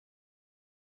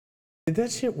Did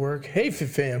that shit work? Hey,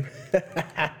 fam.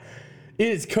 It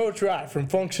is Coach Rye from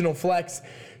Functional Flex,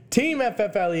 Team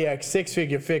FFLEX,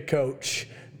 Six-Figure Fit Coach.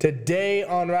 Today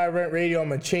on Rye Rent Radio, I'm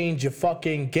going to change your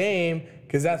fucking game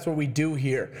because that's what we do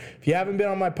here. If you haven't been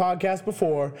on my podcast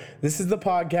before, this is the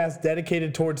podcast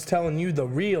dedicated towards telling you the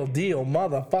real deal,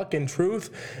 motherfucking truth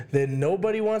that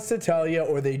nobody wants to tell you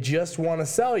or they just want to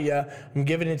sell you. I'm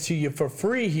giving it to you for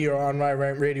free here on Rye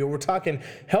Rent Radio. We're talking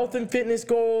health and fitness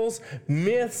goals,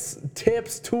 myths,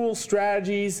 tips, tools,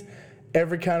 strategies,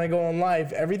 every kind of goal in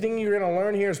life. Everything you're going to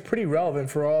learn here is pretty relevant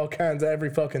for all kinds of every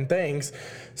fucking things.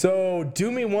 So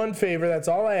do me one favor. That's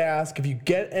all I ask. If you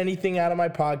get anything out of my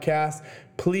podcast,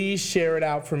 please share it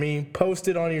out for me. Post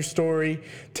it on your story.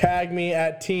 Tag me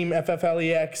at Team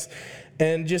FFLEX.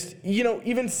 And just,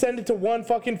 even send it to one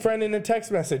fucking friend in a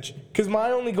text message. Because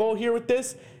my only goal here with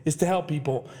this is to help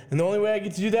people. And the only way I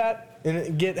get to do that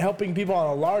and get helping people on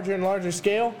a larger and larger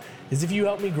scale is if you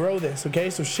help me grow this, okay?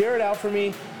 So share it out for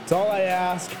me. It's all I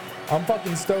ask. I'm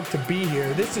fucking stoked to be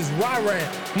here. This is Rye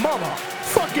Rant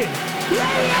motherfucking Radio!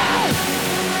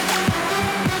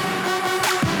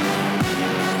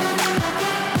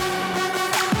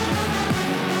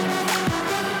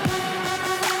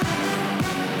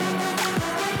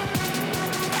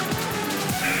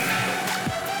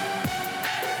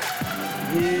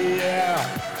 Yeah.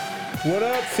 What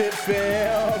up, Fit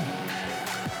Fam?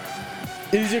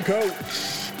 It is your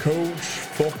coach, Coach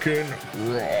fucking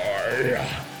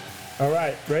Rye. All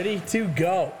right, ready to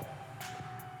go.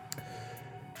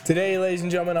 Today, ladies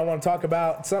and gentlemen, I want to talk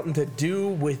about something to do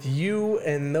with you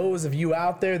and those of you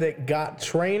out there that got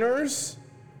trainers,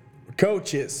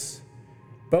 coaches,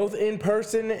 both in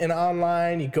person and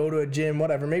online. You go to a gym,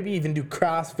 whatever, maybe even do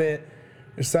CrossFit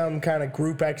or some kind of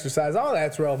group exercise. All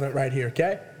that's relevant right here,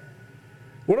 okay?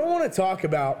 What I want to talk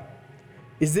about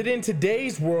is that in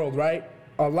today's world, right,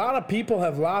 a lot of people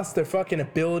have lost their fucking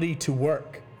ability to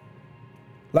work.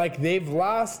 Like, they've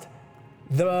lost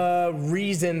the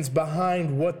reasons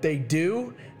behind what they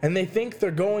do, and they think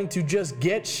they're going to just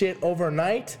get shit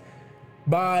overnight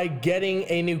by getting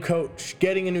a new coach,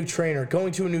 getting a new trainer,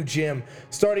 going to a new gym,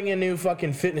 starting a new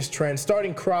fucking fitness trend,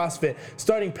 starting CrossFit,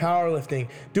 starting powerlifting,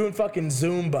 doing fucking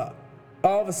Zumba.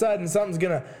 All of a sudden, something's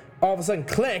gonna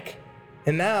click,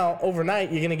 and now,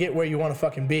 overnight, you're gonna get where you wanna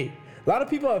fucking be. A lot of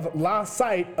people have lost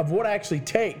sight of what it actually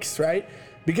takes, right?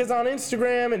 Because on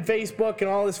Instagram and Facebook and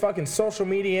all this fucking social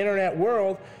media internet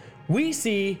world, we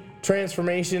see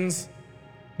transformations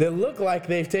that look like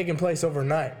they've taken place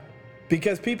overnight.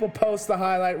 Because people post the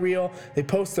highlight reel, they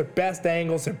post their best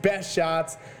angles, their best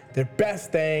shots, their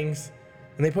best things,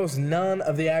 and they post none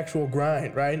of the actual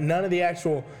grind, right? None of the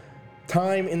actual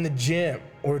time in the gym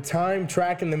or time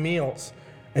tracking the meals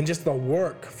and just the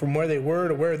work from where they were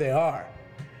to where they are.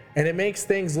 And it makes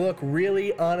things look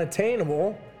really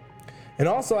unattainable and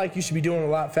also like you should be doing a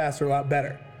lot faster, a lot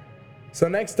better. So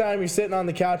next time you're sitting on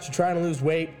the couch, you're trying to lose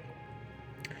weight,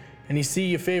 and you see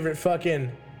your favorite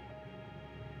fucking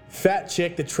fat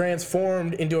chick that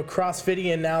transformed into a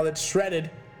CrossFitian now that's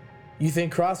shredded, you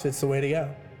think CrossFit's the way to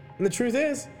go. And the truth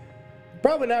is,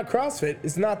 probably not. CrossFit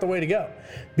is not the way to go.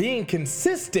 Being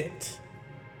consistent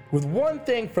with one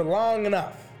thing for long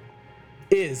enough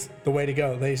is the way to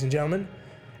go, ladies and gentlemen.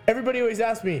 Everybody always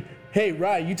asks me, hey,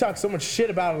 Rye, you talk so much shit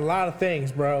about a lot of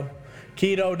things, bro.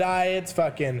 Keto diets,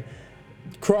 fucking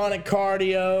chronic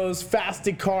cardios,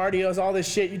 fasted cardios, all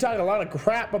this shit. You talk a lot of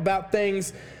crap about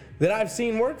things that I've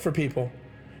seen work for people.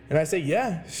 And I say,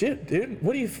 yeah, shit, dude.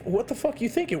 What the fuck you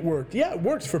think it worked? Yeah, it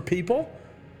works for people.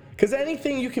 Because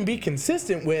anything you can be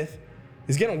consistent with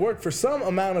is going to work for some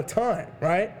amount of time,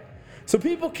 right? So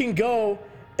people can go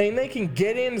and they can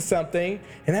get into something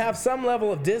and have some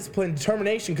level of discipline,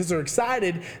 determination because they're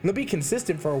excited and they'll be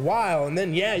consistent for a while. And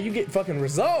then, yeah, you get fucking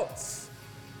results.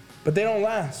 But they don't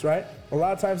last, right? A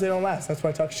lot of times they don't last. That's why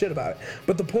I talk shit about it.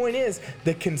 But the point is,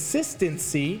 the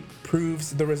consistency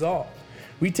proves the result.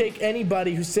 We take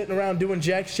anybody who's sitting around doing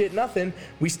jack shit, nothing,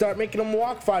 we start making them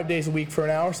walk 5 days a week for an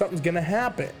hour, something's gonna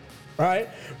happen, right?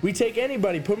 We take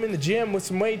anybody, put them in the gym with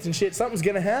some weights and shit, something's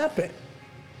gonna happen.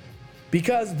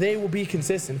 Because they will be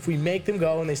consistent. If we make them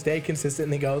go and they stay consistent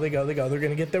and they go, they're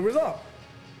gonna get their result.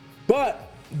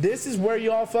 But this is where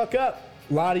you all fuck up.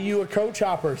 A lot of you are coach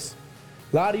hoppers.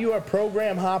 A lot of you are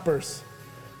program hoppers.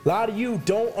 A lot of you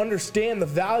don't understand the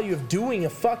value of doing a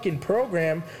fucking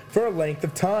program for a length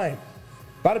of time.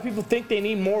 A lot of people think they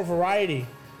need more variety.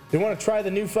 They want to try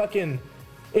the new fucking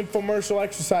infomercial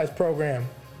exercise program.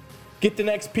 Get the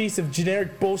next piece of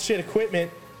generic bullshit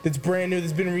equipment that's brand new,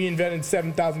 that's been reinvented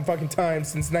 7,000 fucking times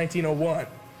since 1901.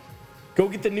 Go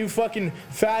get the new fucking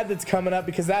fad that's coming up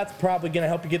because that's probably going to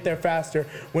help you get there faster.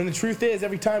 When the truth is,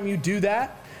 every time you do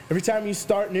that, every time you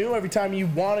start new, every time you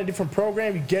want a different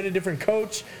program, you get a different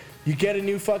coach, you get a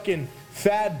new fucking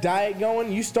fad diet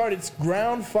going, you start at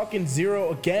ground fucking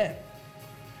zero again.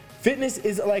 Fitness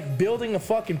is like building a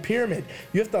fucking pyramid.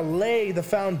 You have to lay the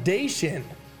foundation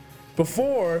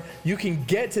before you can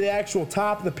get to the actual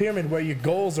top of the pyramid where your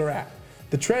goals are at.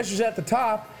 The treasure's at the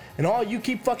top, and all you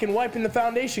keep fucking wiping the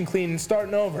foundation clean and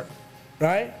starting over,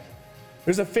 right?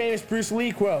 There's a famous Bruce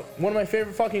Lee quote, one of my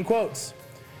favorite fucking quotes.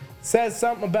 It says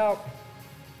something about,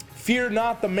 fear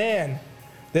not the man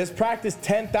that has practiced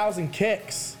 10,000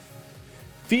 kicks.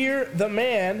 Fear the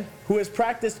man who has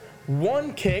practiced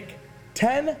one kick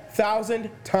 10,000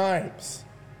 times.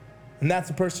 And that's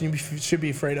the person you should be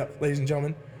afraid of, ladies and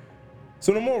gentlemen.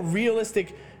 So in a more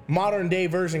realistic modern day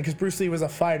version, because Bruce Lee was a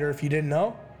fighter, if you didn't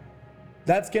know,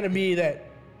 that's going to be that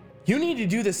you need to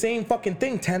do the same fucking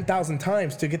thing 10,000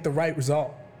 times to get the right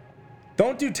result.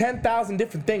 Don't do 10,000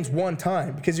 different things one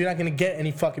time because you're not going to get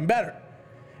any fucking better.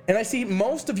 And I see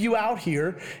most of you out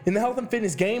here in the health and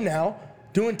fitness game now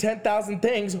doing 10,000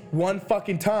 things one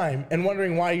fucking time and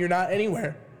wondering why you're not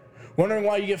anywhere. Wondering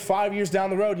why you get 5 years down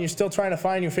the road and you're still trying to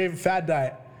find your favorite fad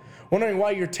diet. Wondering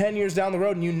why you're 10 years down the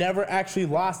road and you never actually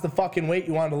lost the fucking weight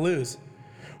you wanted to lose.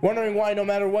 Wondering why no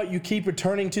matter what you keep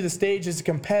returning to the stage as a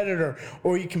competitor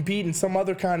or you compete in some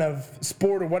other kind of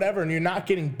sport or whatever and you're not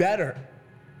getting better.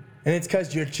 And it's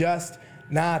because you're just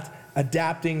not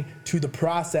adapting to the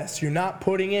process. You're not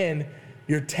putting in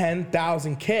your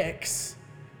 10,000 kicks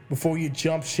before you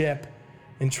jump ship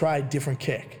and try a different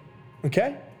kick.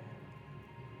 Okay?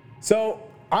 So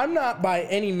I'm not by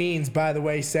any means, by the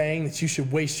way, saying that you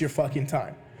should waste your fucking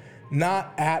time.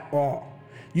 Not at all.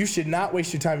 You should not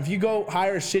waste your time. If you go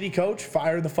hire a shitty coach,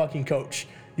 fire the fucking coach.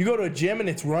 You go to a gym and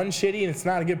it's run shitty and it's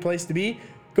not a good place to be,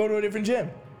 go to a different gym.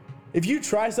 If you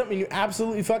try something and you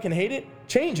absolutely fucking hate it,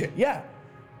 change it, yeah.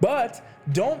 But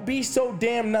don't be so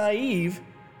damn naive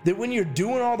that when you're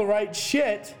doing all the right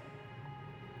shit,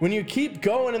 when you keep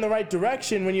going in the right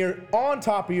direction, when you're on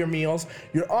top of your meals,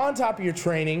 you're on top of your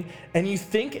training, and you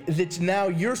think that now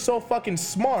you're so fucking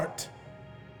smart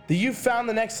that you found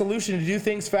the next solution to do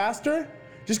things faster,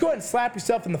 just go ahead and slap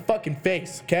yourself in the fucking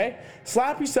face, okay?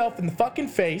 Slap yourself in the fucking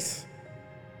face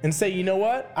and say, you know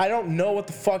what? I don't know what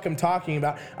the fuck I'm talking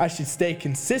about. I should stay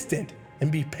consistent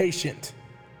and be patient.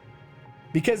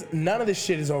 Because none of this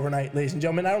shit is overnight, ladies and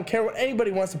gentlemen. I don't care what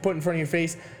anybody wants to put in front of your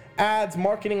face. Ads,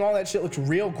 marketing, all that shit looks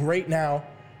real great now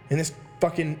in this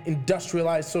fucking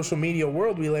industrialized social media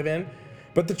world we live in.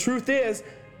 But the truth is,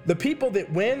 the people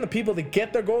that win, the people that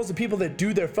get their goals, the people that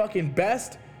do their fucking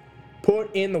best,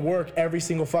 put in the work every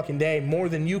single fucking day, more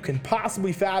than you can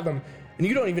possibly fathom, and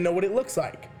you don't even know what it looks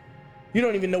like. You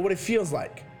don't even know what it feels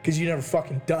like, because you never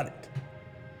fucking done it.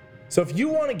 So if you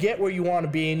want to get where you want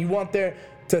to be, and you want there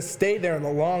to stay there in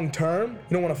the long term,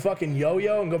 you don't want to fucking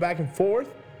yo-yo and go back and forth,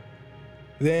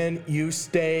 then you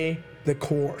stay the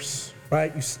course,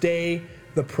 right? You stay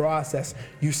the process.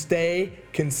 You stay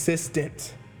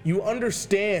consistent. You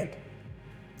understand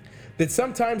that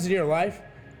sometimes in your life,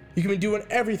 you can be doing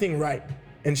everything right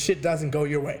and shit doesn't go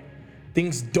your way.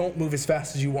 Things don't move as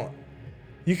fast as you want.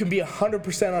 You can be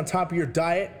 100% on top of your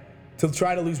diet to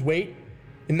try to lose weight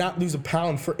and not lose a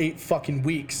pound for 8 fucking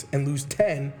weeks and lose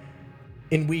 10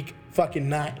 in week fucking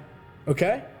 9,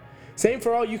 okay? Same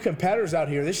for all you competitors out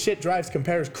here. This shit drives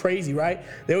competitors crazy, right?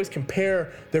 They always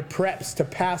compare their preps to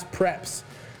past preps.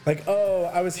 Like, oh,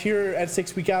 I was here at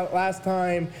 6 week out last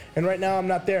time, and right now I'm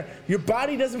not there. Your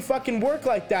body doesn't fucking work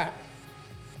like that.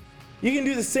 You can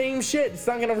do the same shit. It's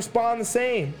not gonna respond the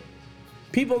same.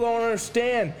 People don't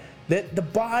understand that the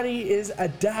body is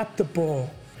adaptable,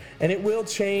 and it will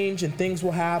change, and things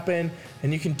will happen,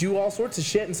 and you can do all sorts of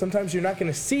shit, and sometimes you're not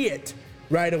gonna see it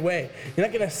right away. You're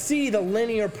not gonna see the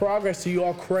linear progress that you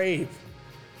all crave.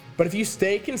 But if you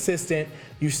stay consistent,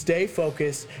 you stay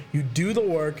focused, you do the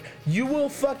work, you will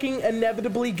fucking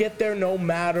inevitably get there no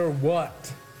matter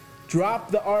what.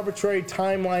 Drop the arbitrary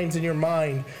timelines in your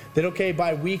mind that, okay,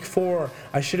 by week 4,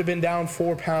 I should have been down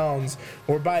 4 pounds,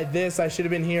 or by this, I should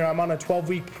have been here. I'm on a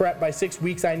 12-week prep. By 6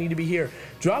 weeks, I need to be here.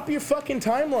 Drop your fucking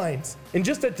timelines and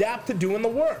just adapt to doing the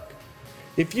work.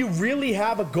 If you really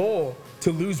have a goal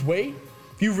to lose weight,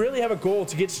 if you really have a goal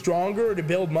to get stronger or to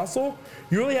build muscle,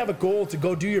 you really have a goal to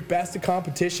go do your best at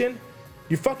competition,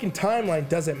 your fucking timeline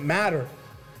doesn't matter.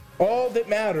 All that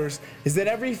matters is that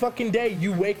every fucking day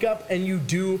you wake up and you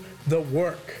do the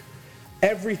work.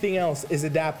 Everything else is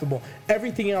adaptable.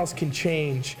 Everything else can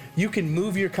change. You can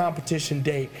move your competition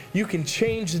date. You can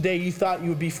change the day you thought you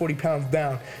would be 40 pounds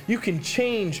down. You can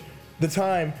change the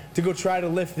time to go try to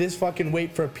lift this fucking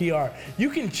weight for a PR. You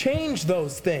can change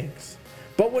those things.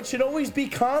 But what should always be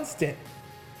constant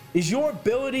is your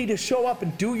ability to show up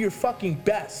and do your fucking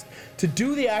best, to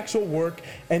do the actual work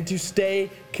and to stay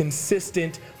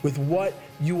consistent with what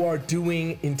you are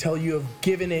doing until you have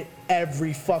given it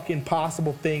every fucking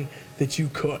possible thing that you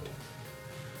could.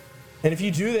 And if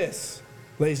you do this,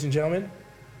 ladies and gentlemen,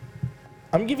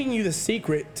 I'm giving you the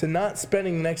secret to not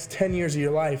spending the next 10 years of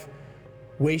your life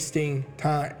wasting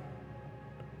time.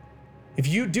 If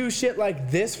you do shit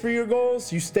like this for your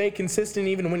goals, you stay consistent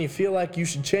even when you feel like you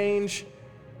should change,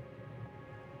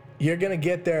 you're gonna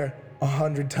get there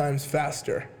 100 times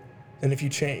faster than if you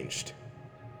changed.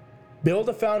 Build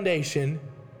a foundation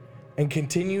and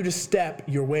continue to step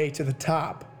your way to the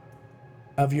top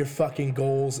of your fucking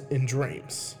goals and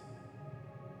dreams.